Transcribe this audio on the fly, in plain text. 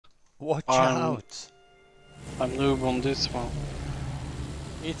Watch out! I'm noob on this one.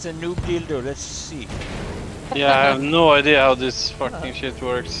 It's a noob dildo, let's see. Yeah, I have no idea how this fucking shit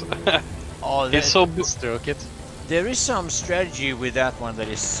works. Oh, it's so stroke it. There is some strategy with that one that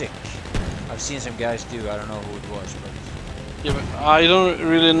is sick. I've seen some guys do, I don't know who it was, but... Yeah, but I don't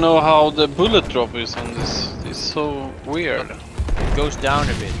really know how the bullet drop is on this. It's so weird. It goes down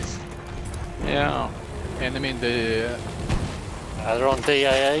a bit. Yeah. Enemy in the... they're on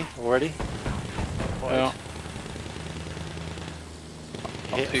DAA already. Yeah.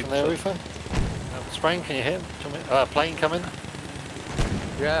 Hit from there, Rufo? Sprain, can you hit him? Plane coming?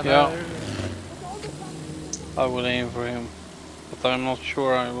 Yeah. I will aim for him, but I'm not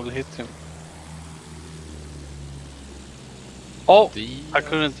sure I will hit him. Oh! I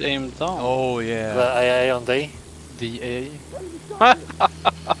couldn't aim down. Oh yeah. The AA on D. DA. I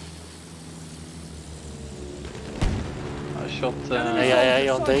shot AA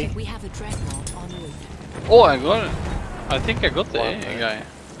on D. We have a dreadnought en route. Oh, I got it. I think I got the AA guy.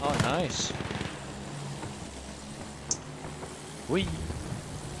 Oh, nice. Whee.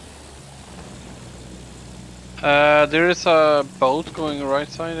 There is a boat going right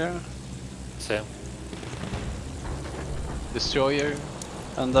side there. So. Destroyer.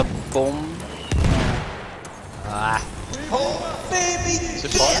 And a bomb. Ah. Oh, baby! It's a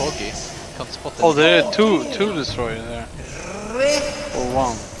foggy. Can't spot it. Oh, there are two destroyers there. Or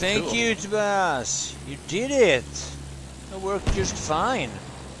one. Thank you, Tobias. You did it. It worked just fine.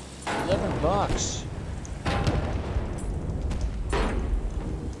 $11.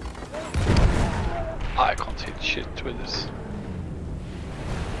 I can't hit shit with this.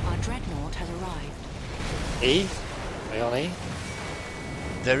 Our dreadnought has arrived. E? Are you on E?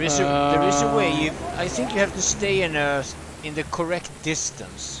 There is a way. I think you have to stay in the correct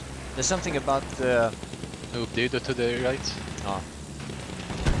distance. There's something about the... No, dude, to the right. Oh.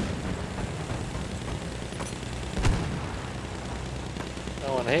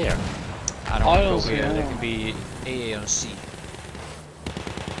 No one here. I don't I go don't see here. There anyone. can be AA on C.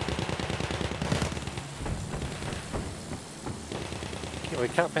 We're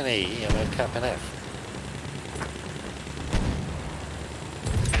capping E and we're capping F.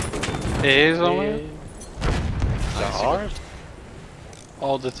 AA somewhere? Is that hard?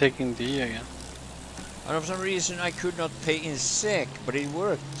 Oh, they're taking D again. And for some reason I could not pay in SEK, but it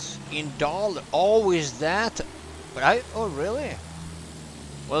worked. In dollar, always that. But oh really?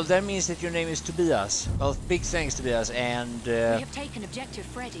 Well, that means that your name is Tobias. Well, big thanks, Tobias, and... We have taken objective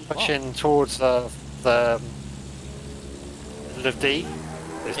Freddy. Pushing towards the D.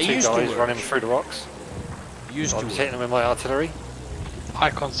 There's It two used to guys work. running through the rocks. Used I'm to just work. hitting them with my artillery. I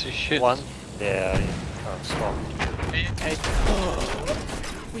can't see shit. One. Yeah, you can't stop. We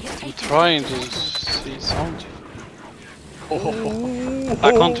have I'm taken trying to see something.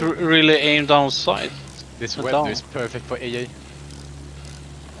 I can't really aim down sight. This But weapon down. is perfect for AA.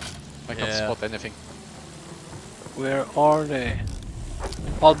 I can't Yeah. spot anything. Where are they?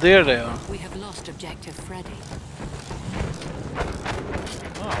 Oh, there they are. We have lost objective Freddy.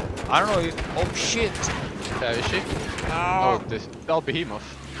 Oh, I don't know. Oh shit! Where is she? Oh. Oh, this. Oh, Behemoth.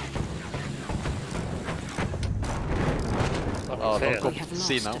 Oh, Someone's here. don't go We have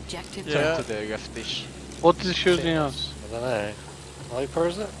see lost now. objective Yeah. Turn to the leftish. What is shooting us? I don't know. Sniper,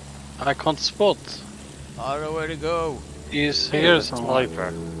 is it? I can't spot. I don't know where to go. He's here It's somewhere.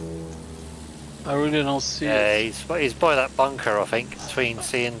 Sniper. I really don't see Yeah, it. he's by that bunker, I think, between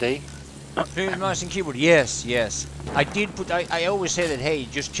C and D. Please, mouse and keyboard. Yes, yes. I did put. I always say that. Hey,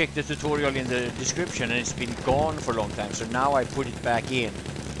 just check the tutorial in the description, and it's been gone for a long time. So now I put it back in.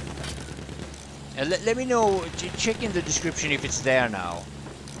 And let me know. Check in the description if it's there now.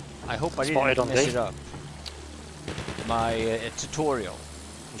 I hope I Spotted didn't on mess D. it up. My tutorial.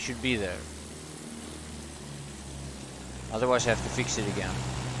 It should be there. Otherwise, I have to fix it again.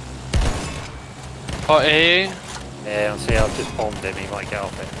 Oh, A. Yeah, see, I've just bombed him, he might get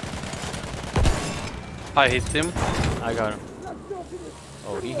off it. I hit him. I got him.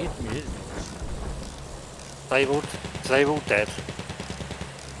 Oh, he hit me, didn't he? Disabled, dead.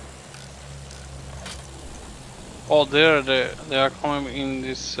 Oh, they are coming in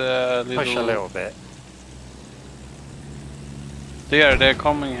this little. Push a little bit. They're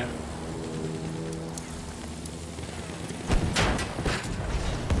coming here.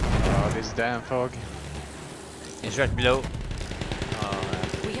 Oh, this damn fog. It's right below.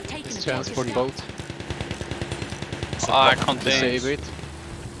 We have taken This objective transport Freddy. boat. I can't Disable aim. it.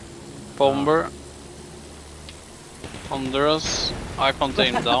 Bomber. Under us. I can't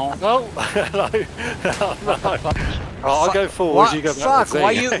aim down. No! No! No! Right, I'll go forward, you go Fuck,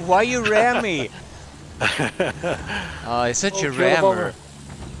 backwards. why you ram me? It's such a kill the bomber.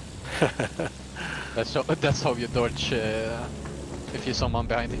 rammer. That's how you dodge if you someone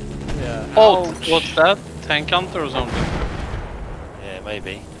behind you. Yeah. Oh, Ouch. what's that? Tank hunter or something? Yeah,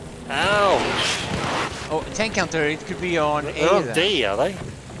 maybe. Ouch! Oh, tank counter, it could be on A They're on then. D, are they?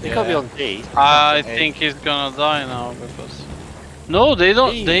 They can't be Yeah. on D. I think he's gonna die now because... No, they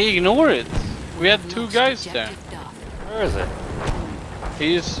don't. D. They ignore it. We had two Lost guys there. objective Duff. Where is it?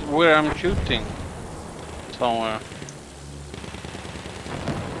 He's where I'm shooting. Somewhere.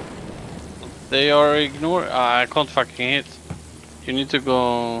 They are ignoring. I can't fucking hit. You need to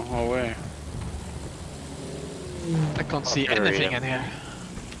go away. I can't see Okay, anything yeah. in here.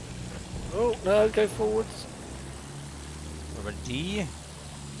 Oh, no, go forwards. What about D?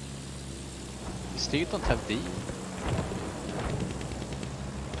 You still don't have D.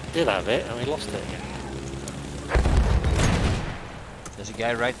 Did have it, and we lost it again. There's a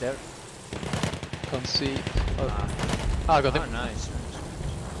guy right there. Can't see. Oh, I got Oh, him. nice.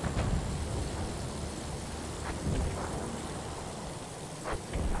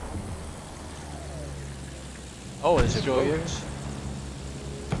 Oh, there's a Destroyer. boat.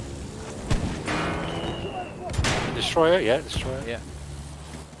 Destroyer? Yeah, destroyer. Yeah.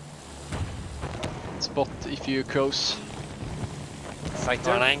 Spot if you close.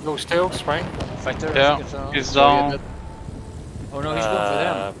 Fighter. On angle still, spring. Fighter. I Yeah, think it's on. he's down. Oh no, he's going for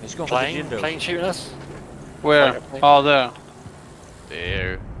them. He's going Plane, for the dildo. plane shooting us. Where? Fighter plane. Oh, there.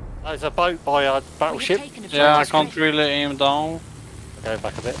 There. Oh, there's a boat by our We have battleship. taken Yeah, I objective can't Freddy. really aim down. Go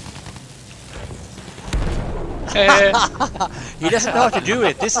back a bit. He doesn't know how to do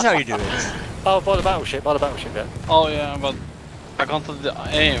it. This is how you do it. Oh, by the battleship, yeah. Oh yeah, but I can't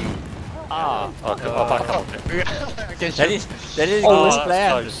aim. Ah. I'll back up a bit. I can That shoot. is Oh, always that's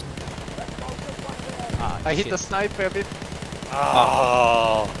planned. close. Ah, I hit shit. the sniper a bit.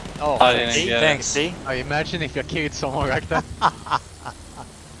 Oh, Oh, I didn't see? get it. thanks. See? I imagine if you killed someone like that.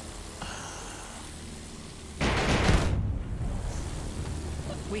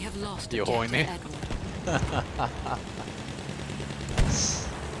 We have lost You're objective horny. Edward.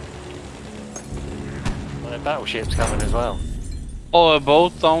 Well, the battleship's coming as well. Oh, a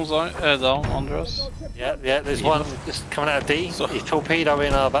boat down under us. Yeah, there's one just coming out of D. He's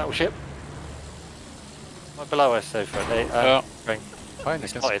torpedoing our battleship. Right below us, so for it. Yeah. Spring. Fine, I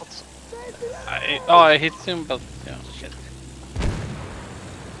can Spotted. spot. I hit him, but yeah. Shit.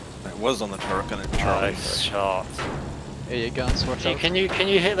 It was on the turret and it turned. Nice shot. Hey, guns, watch out. Can you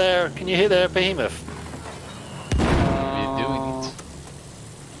hit their behemoth? What are you doing it?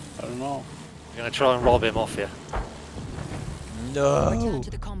 I don't know. I'm gonna try and rob him off you. No. Return to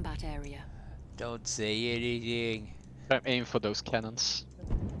the combat area. Don't say anything. Try and aim for those cannons.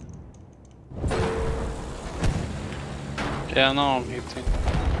 Yeah, no, I'm hitting.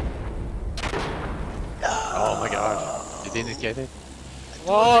 Oh my god. You didn't get it?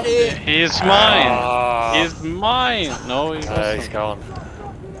 What? He's mine! Ah. He's mine! No, he He's wasn't. gone.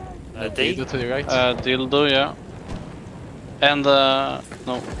 D. Dildo to the right. Dildo, yeah. And,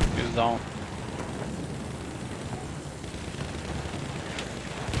 no, he's down.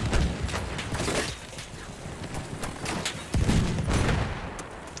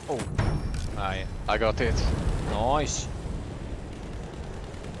 Oh. Ah, yeah. I got it. Nice.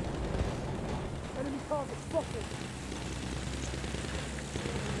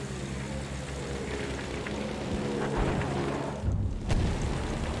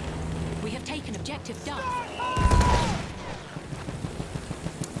 We have taken objective Duff.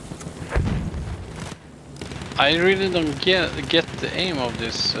 I really don't get the aim of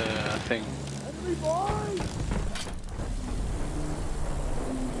this thing.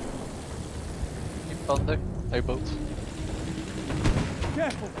 Keep under. Airboat.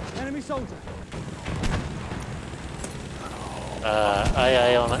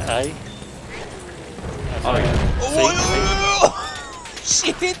 AA on A. Oh, yeah.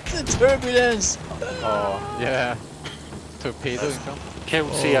 Shit, the turbulence. Oh, yeah. Torpedo income.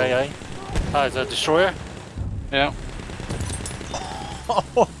 Killed CAA. Oh, is that a destroyer? Yeah.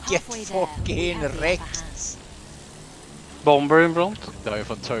 Oh, get Halfway there, we fucking have the upper wrecked. hand. Bomber in front. Die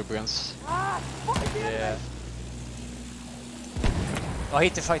from turbulence. Yeah. Oh,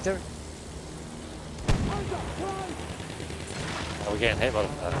 hit the fighter. Oh, we're getting hit by the...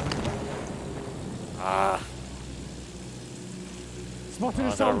 Ah. I'm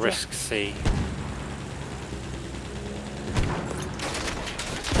gonna risk C.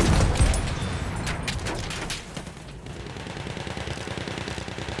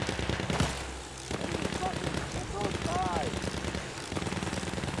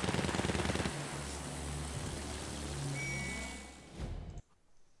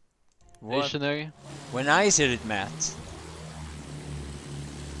 What? Stationary. When I said it, Matt.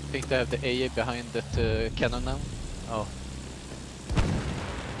 think they have the AA behind that cannon now. Oh,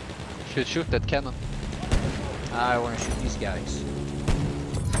 Shoot that cannon. I want to shoot these guys.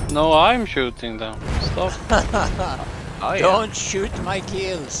 No, I'm shooting them. Stop. Oh, yeah. Don't shoot my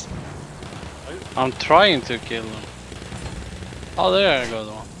kills. I'm trying to kill them. Oh, there I got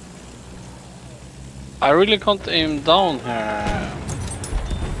one. I really can't aim down here.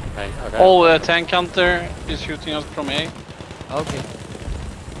 Okay. Oh, a tank hunter is shooting us from A. Okay.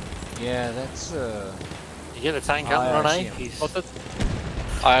 Yeah, that's You get a tank Oh, up yeah, on I see A. him. He's Spotted.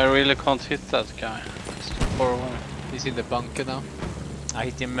 I really can't hit that guy. It's too far away. He's in the bunker now. I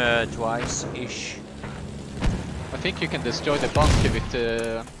hit him twice-ish. I think you can destroy the bunker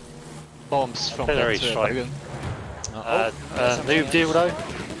with bombs from Artillery that strike. gun. noob dildo.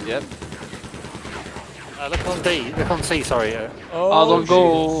 Yep. Look on D. Look on C. Sorry. Oh, don't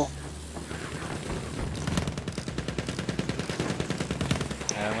go.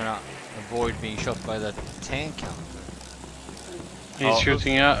 I'm gonna avoid being shot by that tank hunter. He's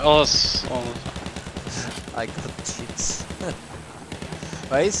shooting at us. Oh. I got tits.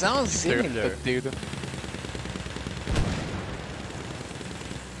 But it sounds similar. That dude.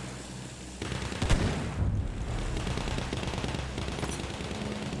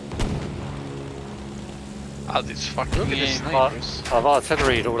 Ah, this fucking Look at the game. snipers. I've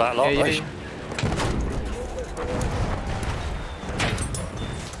artilleried all that lot. Yeah, right? yeah.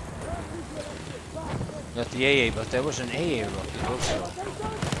 Not the AA, but there was an AA rocket also.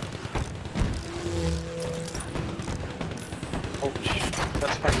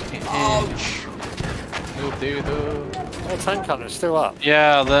 That's fucking ouch. No, dude. Oh, tank hunter's still up.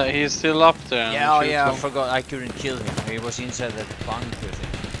 Yeah, he's still up there. Yeah, oh Shoot yeah, I him. forgot I couldn't kill him. He was inside that bunker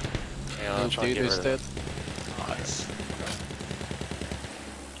thing. Yeah, I'll No, try and dude get is rid of dead. Nice.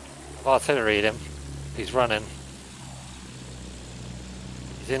 I've artilleried him. He's running.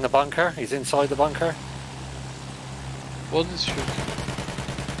 He's in the bunker. He's inside the bunker. What is shooting?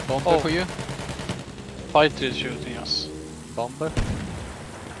 Bomber Oh. for you. Bight is shooting us. Bomber.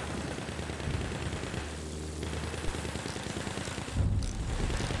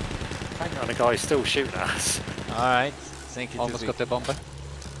 Tank hunter guy's still shooting at us. Alright, thank you. Almost got the bomber.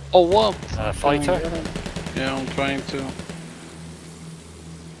 Oh, what? Fighter. Yeah, I'm trying to.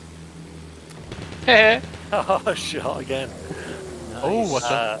 Hey. Oh, shot again. Oh, what's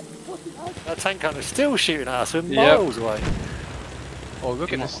that? That tank hunter's still shooting at us. We're Yep. miles away. Oh, look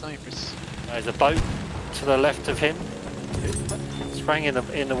at Come the on. snipers. There's a boat to the left of him. Sprang in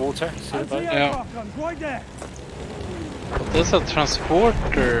the water. See the boat? Yeah. But there's a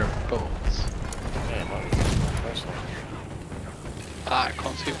transporter boat. Yeah, it might be personal. Ah, I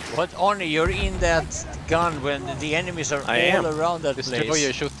can't see. What, Arnie, you're in that gun when the enemies are I all am. around that Destroyer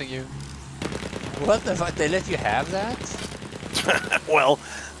place. shooting you. What the fuck, they let you have that? Well,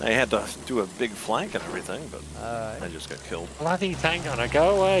 I had to do a big flank and everything, but Alright, I just got killed. Bloody tank hunter,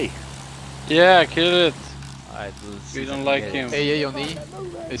 go away. Yeah, kill it. alright, we'll see We if don't can like get it. him. AA on E.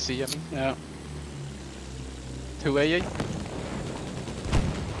 AC, I mean. Yeah. 2 AA.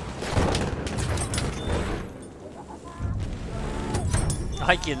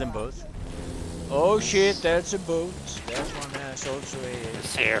 I killed them both. Oh shit, that's a boat. That one has also a...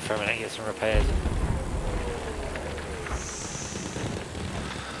 Just here for a minute, get some repairs.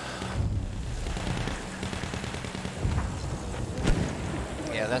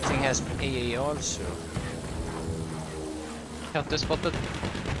 Yeah, that thing has AA also. Counter spotted.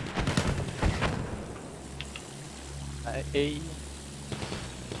 A.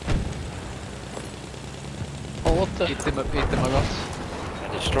 Oh, what the? Hit him a lot.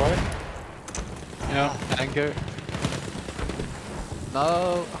 And destroy. Yeah. Anger.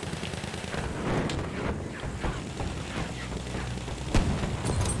 No.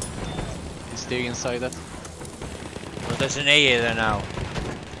 He's still inside that. But there's an AA there now.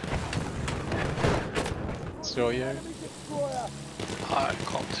 Destroyer. I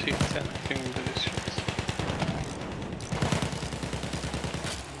can't hit anything with this shit.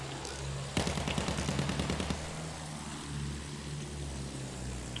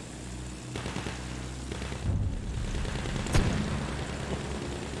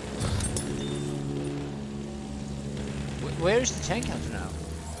 Where is the tank hunter now?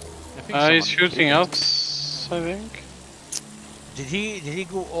 I think He's someone shooting killed him. us, I think. Did he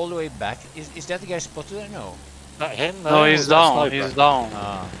go all the way back? Is that the guy spotted there? No. Not him? No, he's that's down. sniper. He's down.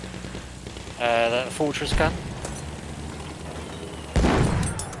 Ah. That fortress gun.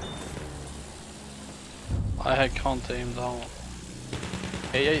 I can't aim down.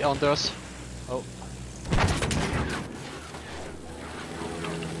 AA under us.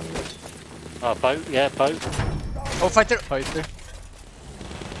 Oh, boat, yeah, boat. Oh, fighter! Fighter.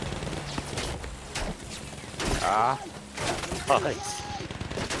 Nice.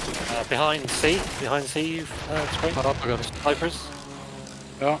 Behind C, you, Spring. Snipers.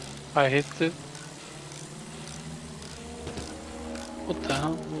 Yeah, I hit it. What the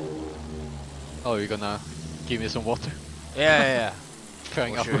hell? Oh, you're gonna give me some water? Yeah.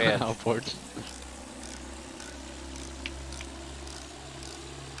 Throwing Wash up your head. outwards.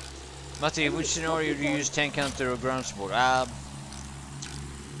 Matti, which scenario do you use tank counter or ground support?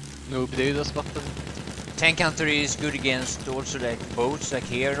 Nobody does button. Tank counter is good against also like boats like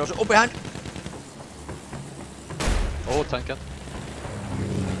here and also. Oh, behind! Oh, tanken.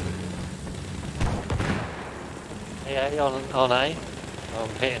 Yeah, on A. I'm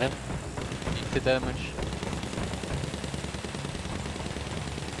hitting him. 80 damage.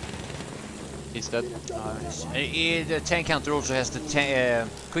 He's dead. Nice. The tank counter also has the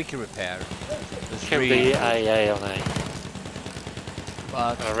quick repair. The Could be AA on A.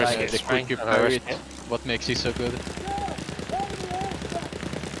 But I'll risk like, it. The Spring, quick and repair, risk it. what makes it so good?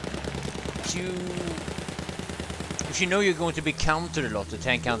 if you know you're going to be countered a lot, the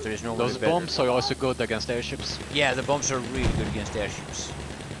tank counter is normally Those better. bombs are also good against airships. Yeah, the bombs are really good against airships.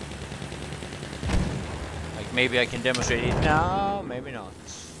 Like maybe I can demonstrate it now, maybe not.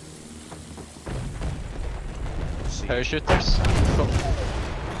 Let's see. Parachuters?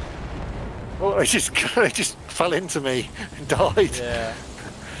 Oh, it just fell into me and died. Yeah.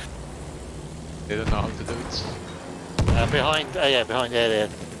 They don't know how to do it. Behind, yeah, behind, yeah.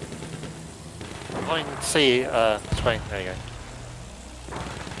 Behind C, Spring, there you go.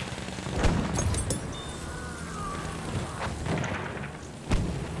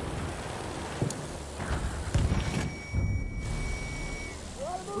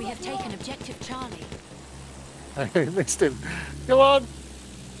 We have taken objective Charlie. I missed him. Come on!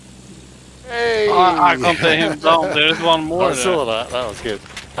 Hey! I can't take him down. There's one more I there. saw that. That was good.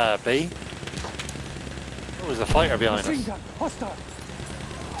 B. Oh, there's a fighter behind us.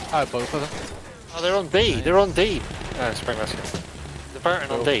 Ah, both of them. Oh, they're on B. They're on D. Spring rescue. The Burton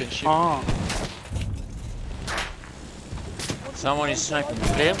on D. Broken ship. Oh, Someone is sniping me.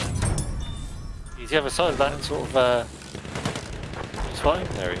 Liam? He's the other side of that sort of. He's fine.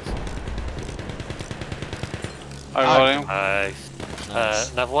 There he is. I got him. Nice.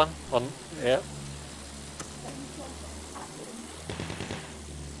 Nice. Another one. Yeah.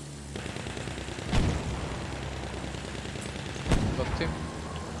 Got him.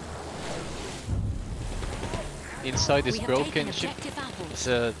 Inside this We have broken taken ship. objective apples. It's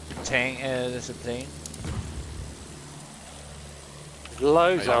a tank, there's a plane.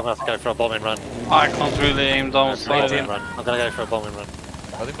 Loads. I'm gonna have to go for a bombing run. I can't really aim down Bombing slide. run. I'm gonna go for a bombing run.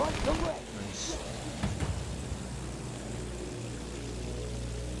 Got him. Nice.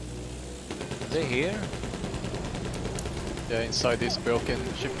 Are they here? Yeah, inside this broken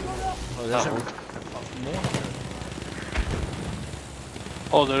ship. Oh, there's Oh. more.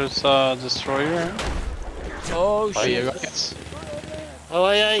 Oh, there's a destroyer. Oh Oh, yeah, shit! rockets. Oh,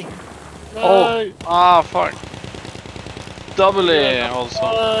 AA! No! Oh, ah, fuck. Double A also.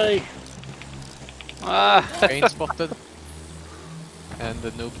 Aye. Ah, Train spotted. And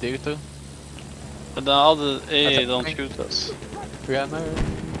the noob there too. but the other A That's a don't thing. shoot us. Grammar.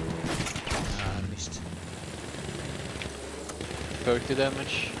 Ah, I missed. 30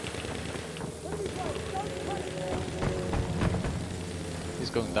 damage. He's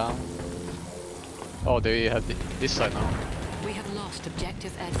going down. Oh, they have this side now. We have lost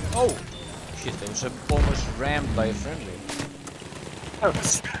objective Ed. Oh! Shit, there was almost rammed by a friendly.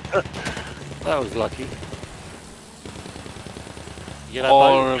 That was lucky. You know,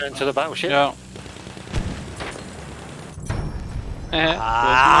 Or- boat into the battleship? Yeah. Eh,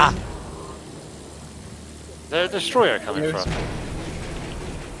 Ah! There's a destroyer coming Yes. from.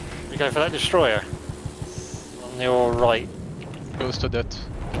 You go for that destroyer. On your right. Close to that.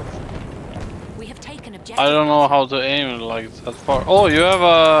 We have taken objective. I don't know how to aim like that far. Oh, you have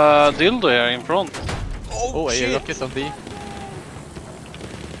a dildo here in front. Oh, a shit! rocket on D.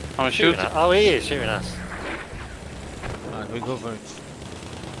 I'm shooting. At- Oh, he is shooting us. Alright, we go for it.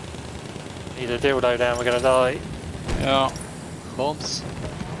 Need a dildo down, we're gonna die. Yeah. Bombs.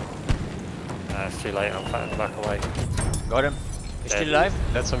 It's too late, I'm fighting back away. Got him. He's still Dead. alive?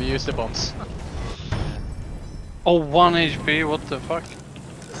 Let's have used the bombs. Oh, 1 HP. What the fuck?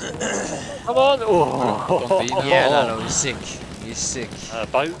 Come on! On Oh. D now. Yeah, no, he's sick. He's sick.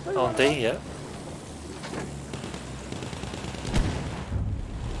 Boat on D, yeah.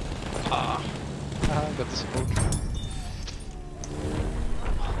 Ah, got the support.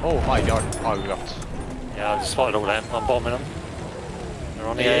 Oh my god. Oh, we got. Yeah, I just spotted all them. I'm bombing them. They're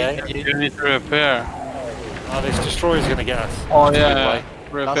on the AA. You need to repair. Oh, this destroyer's gonna get us. Oh Good yeah. way.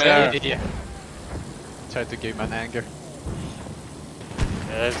 Repair. Yeah. tried to give him an anger.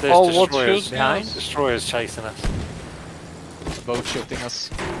 Yeah, there's Oh, what destroyers shooting behind. us? Destroyers chasing us. Boat shooting us.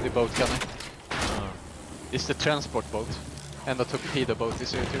 The boat gunner. It's the transport boat. And the torpedo boat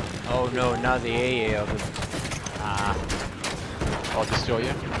is here too. Oh no, now the AA of it. Ah. Oh,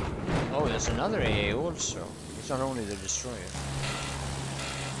 destroyer. Oh, there's another AA also. It's not only the destroyer.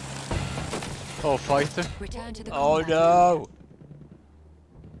 Oh, fighter. Return to the Oh combat no!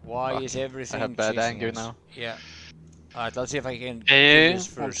 Why Fuck. is everything I have bad chasing anger us? now. Yeah. Alright, let's see if I can do AA this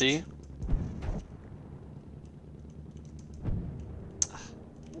on first. T.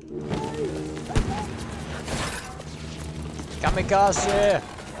 Kamikaze!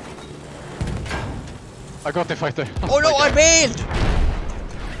 I got the fighter. Oh no, I bailed!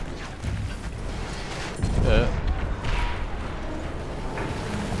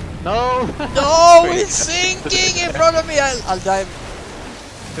 No! No, it's sinking in front of me! I'll dive.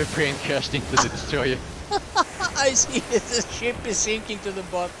 The plane crashed into the destroyer. I see it, the ship is sinking to the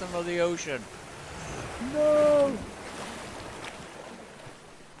bottom of the ocean. No!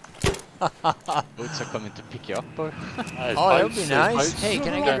 Boats are coming to pick you up, or? There's Oh, that would boats, be there's nice. boats. Hey, can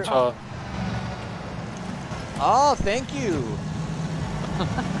I Going get to our- Oh, thank you!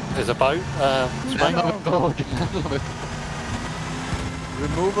 There's a boat. Swing.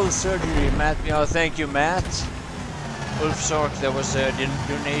 Removal surgery, Matt. Oh, thank you, Matt. Ulf Sork, there was a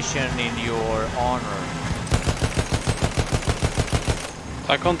donation in your honor.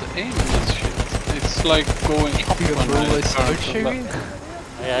 I can't aim this shit. It's like going up when I turn to left.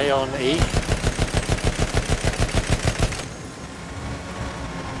 AA on E.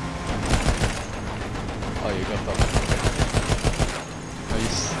 Oh, you got that.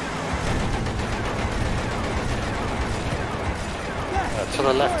 Nice. To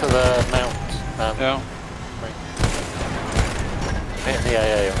the left of the mount. Yeah, Hitting the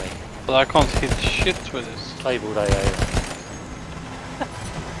AA on E. but I can't hit shit with this. Labelled AA.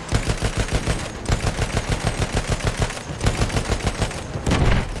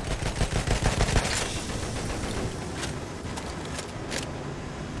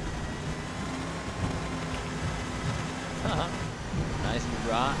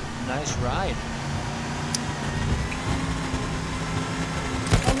 Nice ride.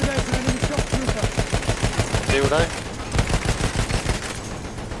 Dildo.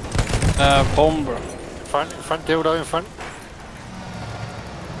 Bomber. Front dildo in front.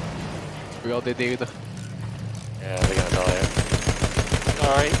 We all did either. Yeah, they're gonna die here.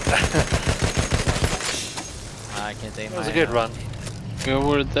 Alright. I can't aim. That was a good run. We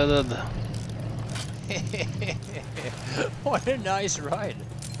were dead. What a nice ride.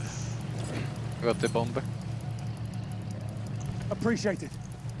 We got the bomber. Appreciate it.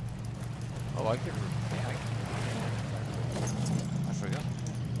 Oh, I could. Yeah, I forgot.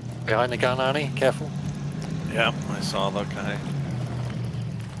 Behind the gun, Arnie. Careful. Yeah, I saw that guy.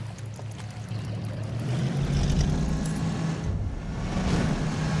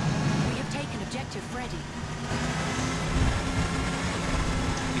 We have taken objective Freddy.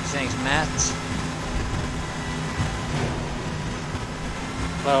 Big thanks, Matt.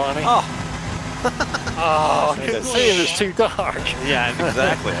 Hello, Arnie. Oh! Oh, I couldn't see him. It's too dark. Yeah,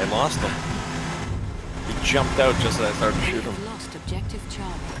 exactly. I lost him. He jumped out just as I started We shooting him. have lost objective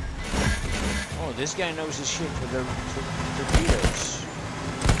Charlie. Oh, this guy knows his shit with the torpedoes.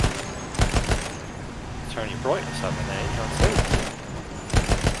 Turn your brightness up in there. You can't see.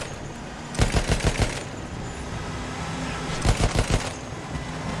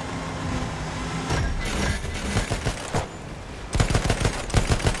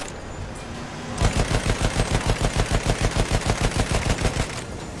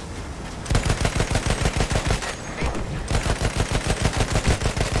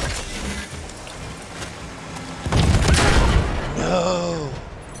 No!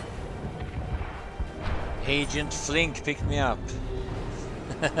 Agent Flink picked me up.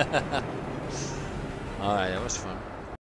 Alright, that was fun.